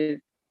money. But it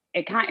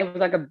was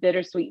like a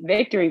bittersweet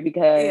victory,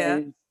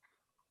 because,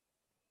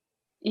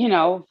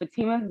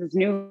 Fatima's this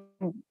new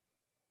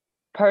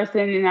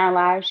person in our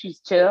lives.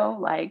 She's chill,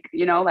 like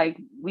like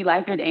we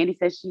like her. Andy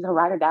says she's a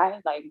ride or die,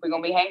 like we're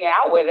gonna be hanging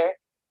out with her.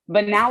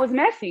 But now it's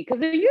messy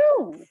because of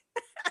you.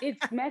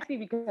 It's messy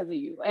because of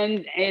you,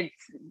 and it's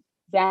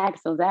Zach.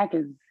 So Zach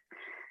is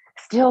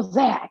still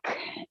Zach.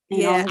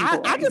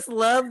 I just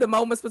love the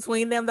moments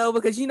between them though,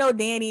 because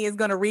Danny is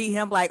gonna read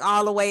him like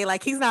all the way,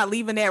 like he's not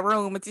leaving that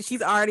room until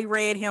she's already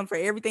read him for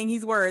everything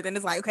he's worth, and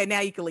it's like, okay, now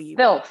you can leave.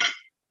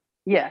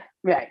 Yeah,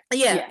 right.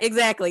 Yeah,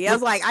 exactly. I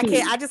was like,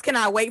 I just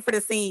cannot wait for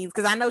the scenes,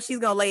 because I know she's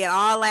gonna lay it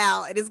all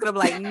out, and it's gonna be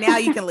like, now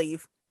you can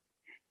leave.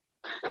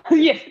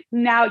 Yeah,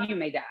 now you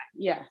may die.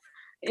 Yeah,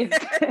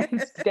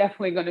 it's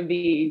definitely gonna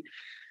be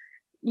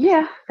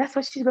yeah, that's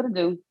what she's gonna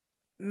do.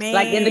 Man.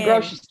 Like in the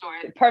grocery store,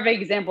 perfect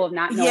example of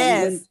not knowing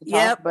when to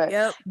talk.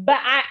 Yep. But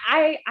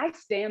I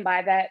stand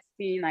by that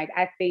scene. Like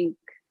I think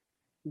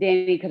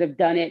Danny could have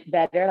done it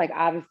better. Like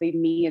obviously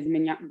me as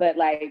Mignon, but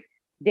like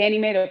Danny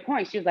made a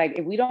point. She was like,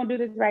 if we don't do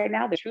this right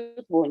now, the truth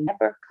will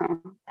never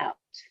come out.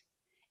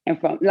 And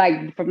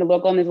from the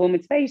look on this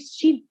woman's face,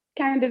 she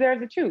kind of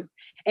deserves the truth.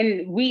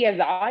 And we as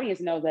the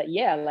audience know that,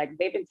 yeah, like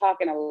they've been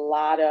talking a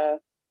lot of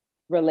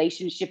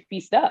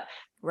relationshipy stuff.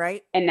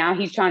 Right. And now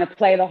he's trying to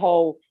play the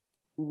whole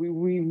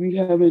we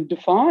haven't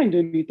defined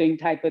anything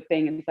type of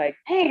thing. And it's like,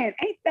 man,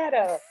 ain't that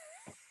a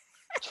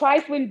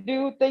trifling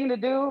dude thing to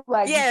do?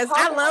 Like, yes,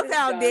 I love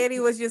how Danny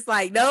was just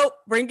like, nope,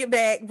 bring it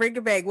back.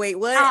 Wait,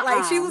 what?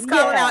 Like she was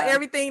calling out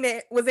everything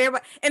that was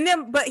everybody. And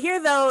then, but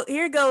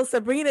here goes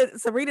Sabrina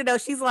though.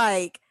 She's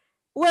like,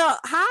 well,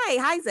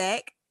 hi,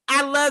 Zach.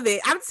 I love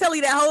it. I'm telling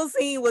you, that whole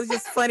scene was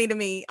just funny to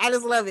me. I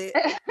just love it.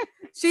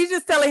 She's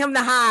just telling him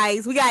the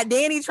highs. We got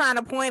Danny trying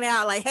to point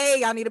out, like, hey,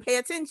 y'all need to pay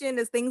attention.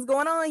 There's things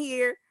going on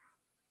here.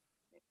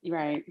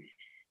 Right.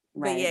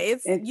 But yeah,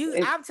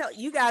 I'm telling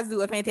you, guys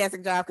do a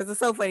fantastic job because it's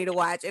so funny to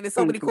watch, and there's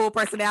so many cool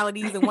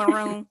personalities in one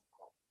room.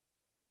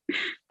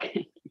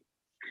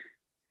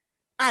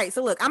 All right,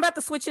 so look, I'm about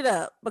to switch it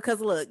up because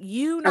look,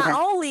 you not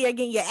only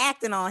again you're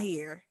acting on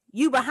here,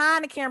 you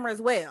behind the camera as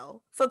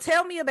well. So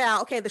tell me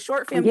about the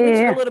short film. You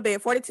mentioned a little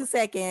bit, 42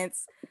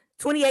 seconds,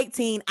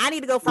 2018. I need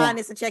to go find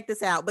this and check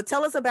this out. But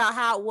tell us about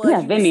how it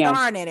was you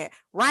starring in it,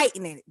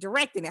 writing in it,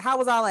 directing it. How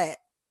was all that?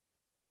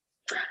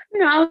 You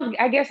know,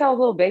 I guess I was a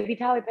little baby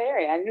Tyler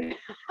Perry. I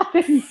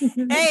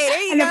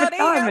there you never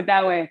thought of it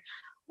that way.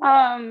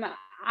 I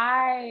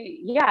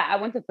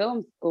went to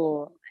film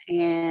school,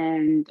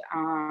 and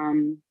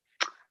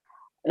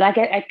like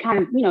I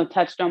kind of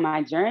touched on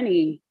my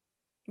journey.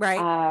 Right.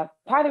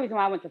 Part of the reason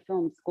why I went to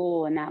film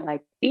school and not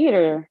like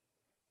theater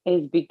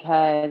is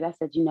because I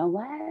said, you know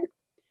what?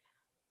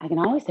 I can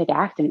always take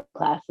acting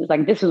classes.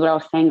 Like this is what I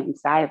was saying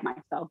inside of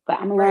myself, but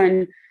I'm gonna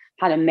learn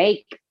how to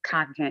make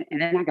content,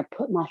 and then I can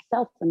put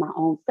myself in my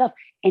own stuff.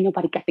 Ain't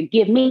nobody got to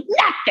give me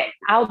nothing.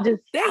 I'll do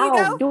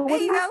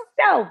it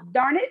myself,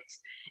 darn it.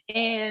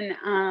 And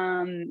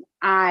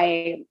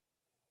I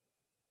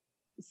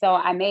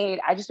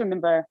just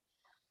remember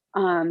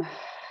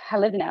I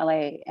lived in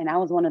LA, and I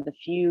was one of the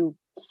few,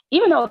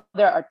 even though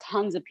there are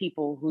tons of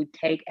people who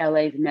take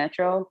LA's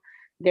metro,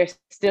 there's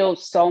still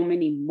so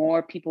many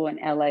more people in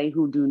LA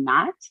who do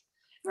not,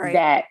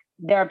 that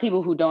there are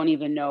people who don't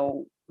even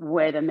know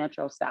where the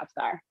metro stops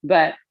are.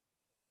 But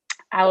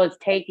I was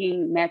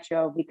taking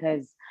metro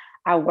because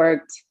I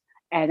worked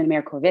at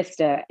Americorps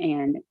Vista,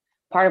 and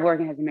part of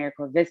working at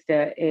Americorps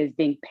Vista is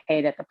being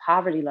paid at the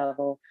poverty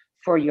level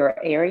for your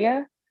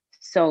area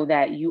so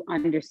that you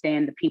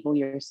understand the people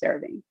you're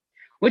serving,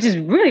 which is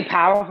really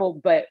powerful,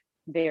 but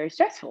very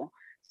stressful.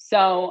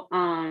 So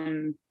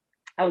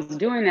I was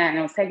doing that, and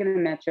I was taking the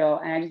metro,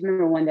 and I just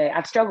remember one day,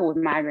 I've struggled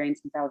with migraines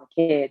since I was a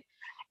kid,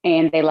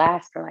 and they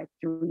last for like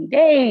 3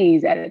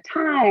 days at a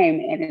time.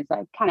 And it's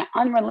like kind of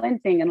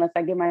unrelenting unless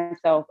I give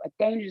myself a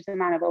dangerous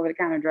amount of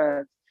over-the-counter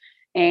drugs.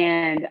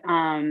 And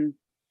I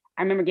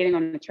remember getting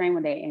on the train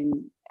one day,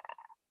 and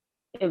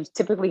it was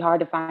typically hard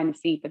to find a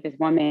seat, but this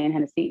one man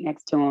had a seat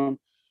next to him,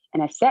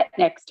 and I sat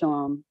next to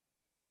him,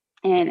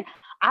 and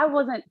I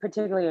wasn't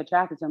particularly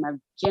attracted to him. I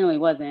generally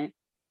wasn't.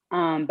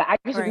 But I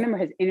just remember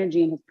his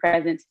energy and his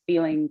presence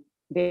feeling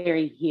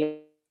very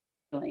healing.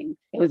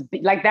 It was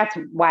like, that's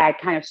why I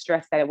kind of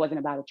stressed that it wasn't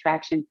about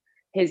attraction.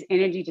 His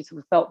energy just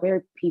felt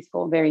very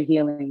peaceful, very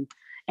healing.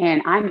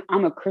 And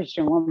I'm a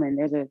Christian woman.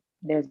 There's a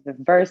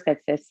verse that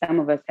says some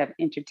of us have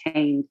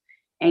entertained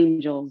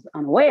angels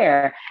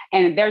unaware.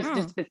 And there's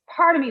just this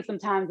part of me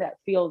sometimes that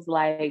feels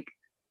like,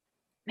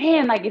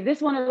 man, like, is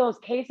this one of those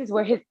cases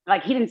where he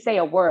didn't say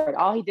a word?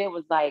 All he did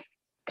was like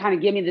kind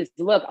of give me this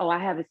look. Oh, I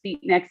have a seat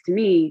next to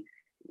me.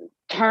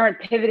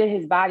 Pivoted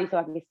his body so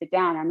I could sit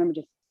down. I remember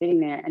just sitting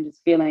there and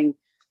just feeling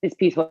this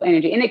peaceful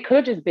energy. And it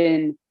could have just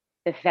been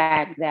the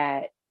fact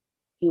that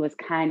he was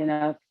kind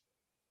enough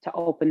to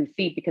open the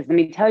seat, because let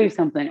me tell you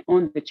something,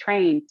 on the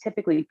train,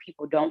 typically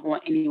people don't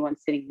want anyone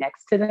sitting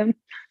next to them.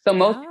 So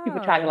most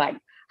people try to like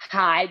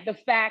hide the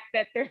fact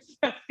that there's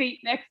a seat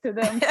next to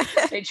them.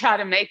 They try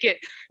to make it,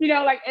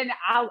 and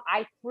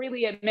I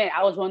freely admit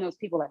I was one of those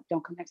people like,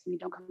 don't come next to me,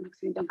 don't come next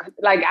to me, don't come.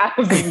 Like I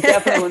was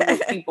definitely one of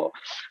those people.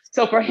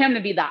 So for him to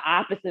be the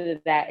opposite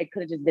of that, it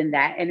could have just been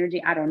that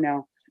energy. I don't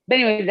know. But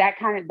anyway, that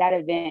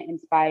event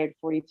inspired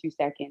 42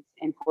 Seconds,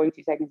 and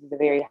 42 Seconds is a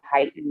very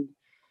heightened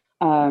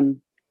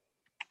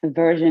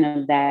version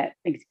of that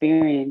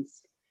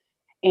experience.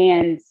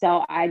 And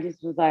so I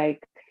just was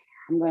like,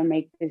 I'm going to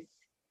make this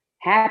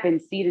happen.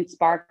 Seed and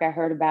Spark, I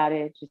heard about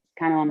it just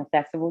kind of on the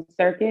festival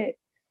circuit.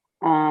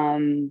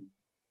 And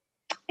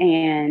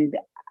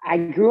I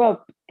grew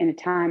up in a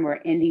time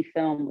where indie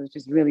film was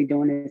just really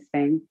doing this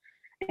thing.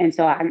 And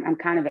so I'm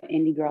kind of an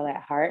indie girl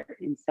at heart.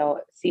 And so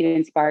Seed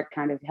and Spark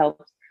kind of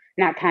helps,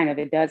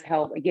 it does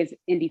help. It gives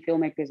indie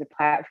filmmakers a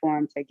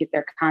platform to get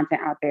their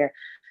content out there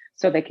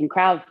so they can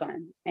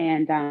crowdfund.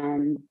 And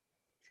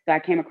so I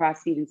came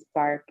across Seed and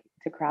Spark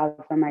to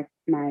crowdfund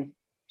my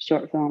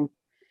short film.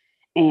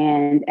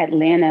 And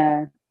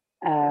Atlanta,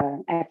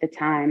 at the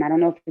time, I don't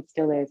know if it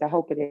still is, I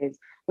hope it is,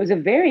 was a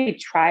very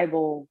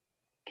tribal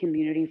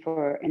community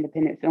for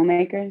independent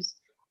filmmakers.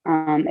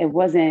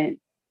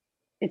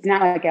 It's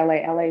not like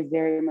LA. LA is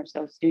very much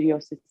so studio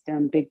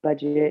system, big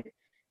budget.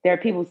 There are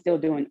people still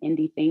doing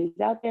indie things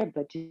out there,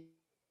 but just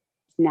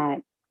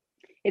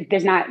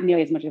there's not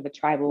nearly as much of a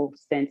tribal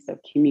sense of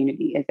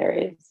community as there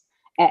is,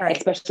 Right.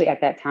 especially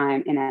at that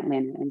time in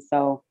Atlanta. And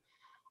so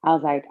I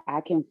was like,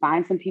 I can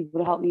find some people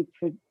to help me,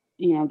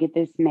 get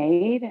this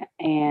made.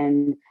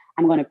 And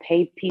I'm going to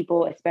pay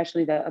people,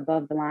 especially the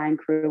above the line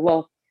crew.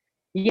 Well,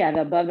 yeah,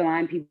 the above the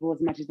line people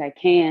as much as I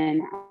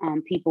can.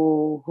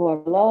 People who are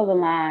below the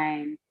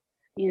line,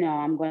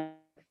 I'm going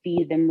to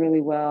feed them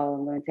really well.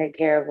 I'm going to take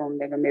care of them.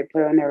 They're going to be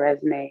put on their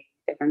resume.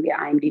 They're going to get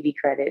IMDb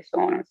credits,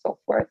 so on and so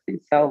forth. And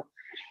so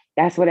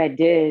that's what I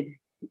did.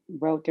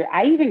 Wrote through.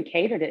 I even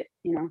catered it,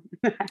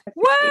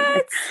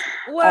 What?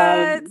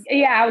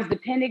 Yeah, I was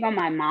depending on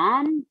my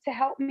mom to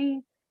help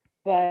me,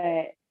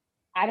 but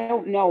I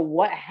don't know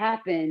what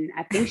happened.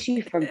 I think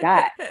she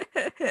forgot.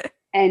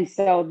 And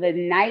so the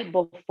night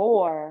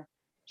before,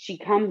 she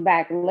comes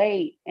back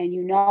late, and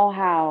you know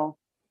how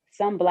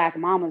some Black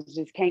mamas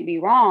just can't be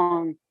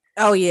wrong.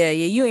 Oh yeah.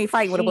 You ain't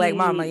fighting with a Black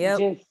mama. Yep.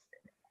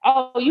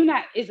 You're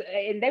not.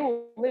 And they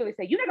will literally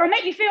say, "You're not gonna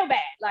make me feel bad."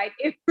 Like,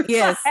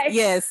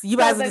 yes. You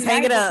guys just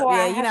hang it up.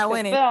 Yeah, you're not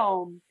winning.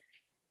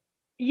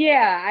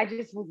 Yeah, I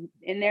just was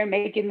in there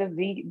making the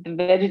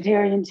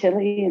vegetarian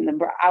chili, and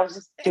I was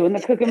just doing the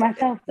cooking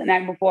myself the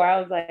night before.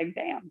 I was like,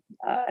 "Damn,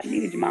 I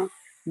needed your mom."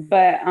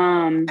 But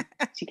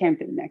she came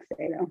through the next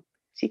day though.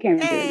 She came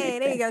through. Hey,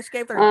 there you go. She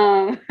came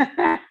through.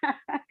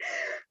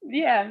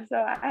 Yeah. So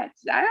I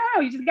don't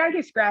know. You just gotta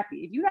get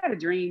scrappy. If you got a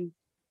dream,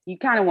 you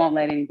kind of won't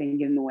let anything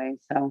get in the way.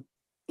 So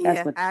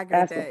that's what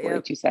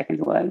 42 seconds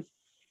was.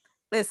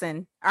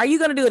 Listen, are you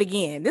going to do it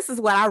again? This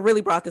is what I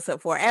really brought this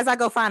up for. As I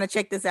go find and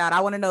check this out,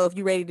 I want to know if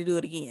you're ready to do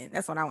it again.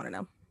 That's what I want to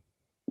know.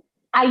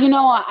 I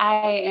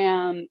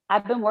am.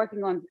 I've been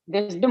working on,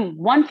 there's been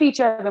one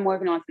feature I've been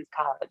working on since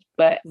college,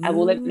 but I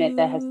will admit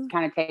that has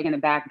kind of taken a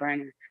back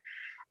burner.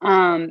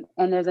 And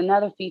there's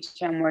another feature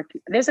I'm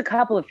working. There's a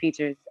couple of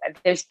features.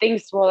 There's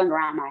things swirling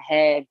around my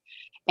head.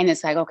 And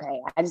it's like,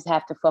 okay, I just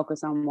have to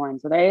focus on one.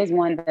 So there is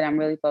one that I'm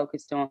really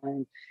focused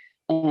on.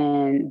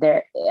 And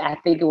I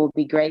think it will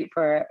be great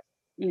for,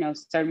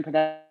 certain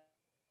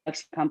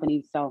production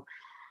companies. So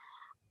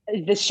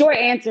the short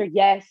answer,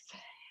 yes.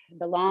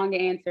 The long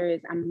answer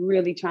is I'm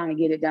really trying to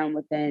get it done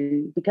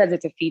because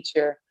it's a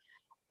feature,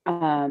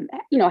 have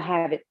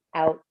it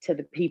out to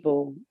the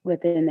people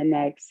within the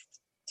next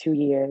 2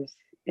 years.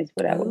 Is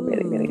what I would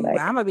really, really like.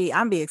 I'm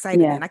be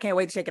excited, man. I can't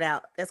wait to check it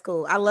out. That's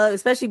cool. I love,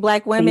 especially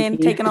Black women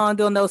taking on,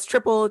 doing those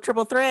triple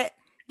threat,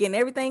 getting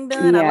everything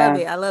done.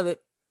 Yeah. I love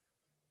it.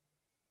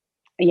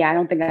 Yeah, I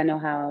don't think I know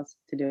how else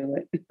to do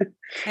it.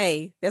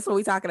 Hey, that's what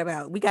we're talking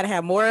about. We got to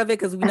have more of it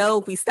because we know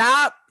if we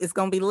stop, it's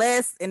going to be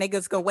less, and they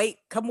just going to wait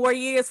a couple more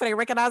years for they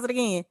recognize it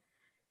again.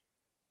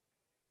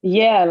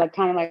 Yeah,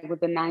 kind of like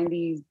with the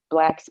 90s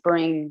Black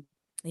Spring.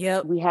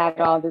 Yep. We had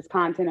all this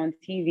content on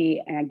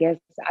TV, and I guess,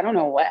 I don't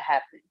know what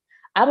happened.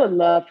 I would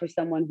love for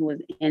someone who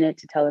was in it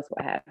to tell us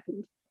what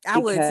happened. I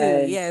would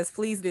too. Yes,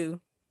 please do.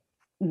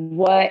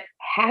 What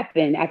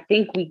happened?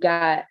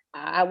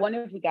 I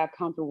wonder if we got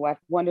comfortable. I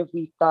wonder if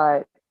we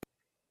thought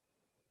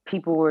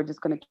people were just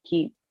going to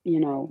keep,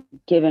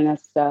 giving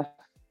us stuff.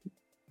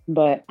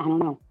 But I don't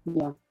know.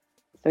 Yeah.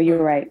 So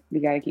you're right. We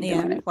got to keep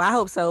doing it. Well, I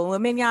hope so. Well,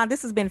 Mignon,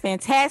 this has been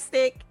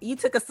fantastic. You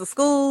took us to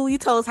school. You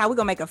told us how we're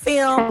going to make a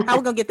film, how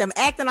we're going to get them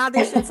acting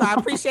auditions. So I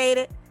appreciate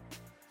it.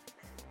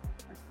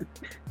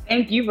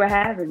 Thank you for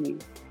having me.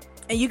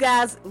 And you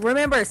guys,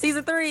 remember,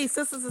 season 3,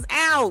 Sisters, is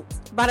out.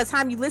 By the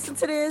time you listen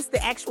to this,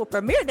 the actual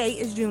premiere date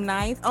is June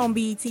 9th on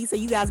BET. So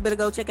you guys better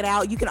go check it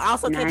out. You can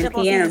also catch up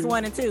on seasons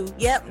 1 and 2.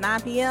 Yep,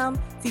 9 p.m.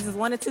 Seasons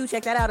 1 and 2.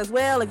 Check that out as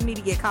well if you need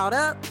to get caught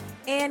up.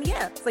 And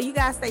yeah, so you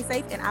guys stay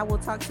safe, and I will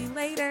talk to you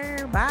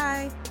later.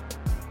 Bye.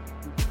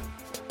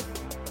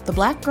 The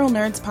Black Girl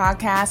Nerds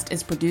podcast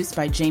is produced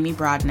by Jamie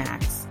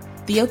Broadnax.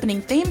 The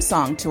opening theme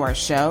song to our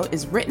show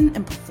is written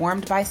and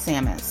performed by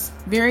Samus.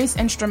 Various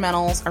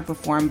instrumentals are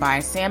performed by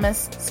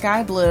Samus,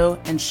 Sky Blue,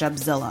 and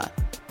Shubzilla.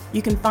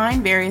 You can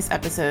find various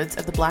episodes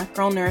of the Black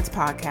Girl Nerds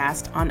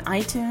podcast on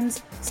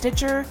iTunes,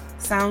 Stitcher,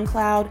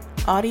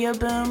 SoundCloud, Audio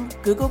Boom,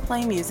 Google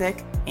Play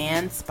Music,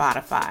 and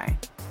Spotify.